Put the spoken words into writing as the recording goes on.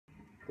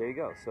there you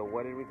go. So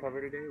what did we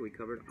cover today? We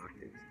covered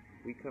octaves.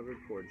 We covered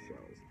chord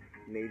shells.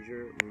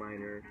 Major,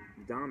 minor,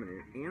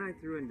 dominant, and I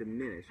threw in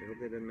diminished. I hope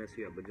that doesn't mess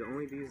you up, but you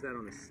only use that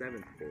on the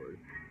 7th chord.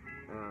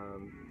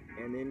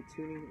 And then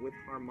tuning with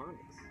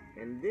harmonics.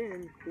 And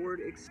then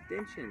chord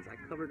extensions. I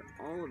covered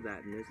all of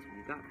that in this. If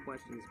you've got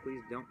questions,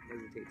 please don't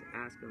hesitate to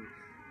ask them.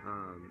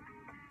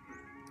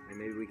 And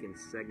maybe we can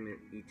segment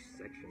each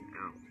section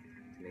out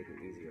to make it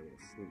easier.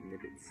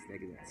 Little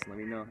segments. Let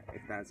me know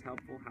if that's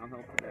helpful, how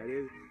helpful that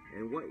is,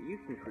 and what you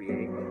can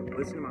create.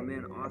 Listen to my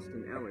man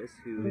Austin Ellis,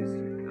 who is,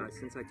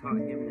 since I taught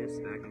him this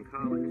back in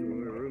college when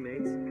we were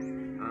roommates,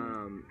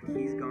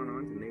 he's gone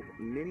on to make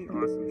many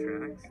awesome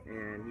tracks,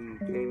 and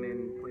he came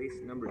in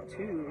place number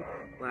 2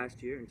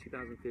 last year in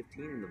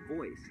 2015 in The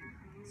Voice.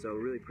 So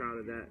really proud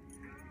of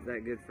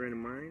that good friend of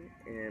mine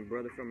and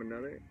brother from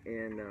another.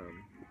 And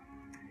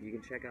you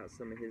can check out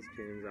some of his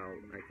tunes.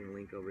 I can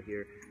link over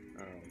here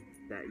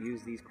that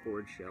use these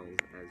chord shells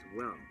as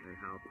well, and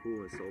how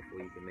cool and soulful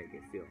you can make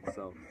it feel.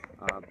 So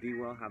be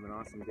well, have an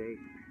awesome day,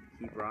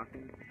 keep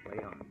rocking,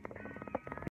 play on.